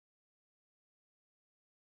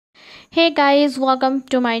Hey guys, welcome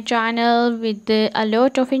to my channel with a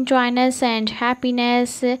lot of enjoyness and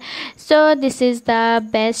happiness. So this is the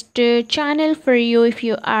best channel for you if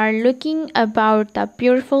you are looking about the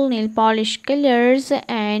beautiful nail polish colors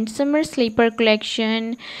and summer sleeper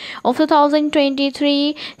collection of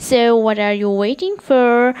 2023. So what are you waiting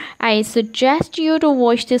for? I suggest you to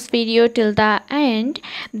watch this video till the end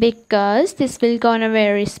because this will gonna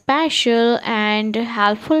very special and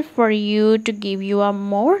helpful for you to give you a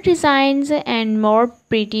more designs and more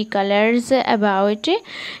pretty colors about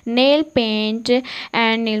nail paint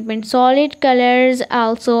and nail paint solid colors,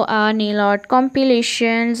 also nail art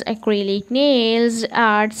compilations, acrylic nails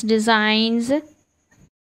arts designs.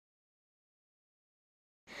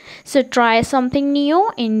 So try something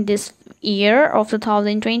new in this year of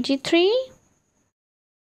 2023.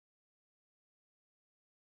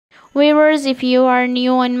 Viewers, if you are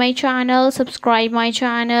new on my channel, subscribe my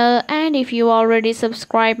channel, and if you already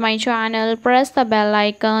subscribe my channel, press the bell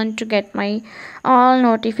icon to get my all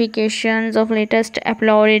notifications of latest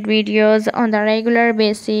uploaded videos on the regular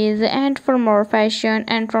basis. And for more fashion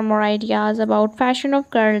and for more ideas about fashion of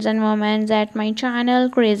girls and women at my channel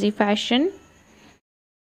Crazy Fashion.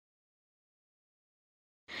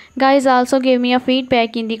 Guys, also give me a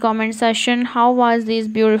feedback in the comment section. How was these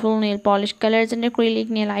beautiful nail polish colors and acrylic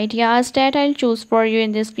nail ideas that I'll choose for you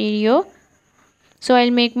in this video. So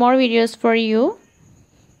I'll make more videos for you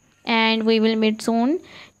and we will meet soon.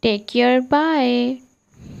 Take care. Bye.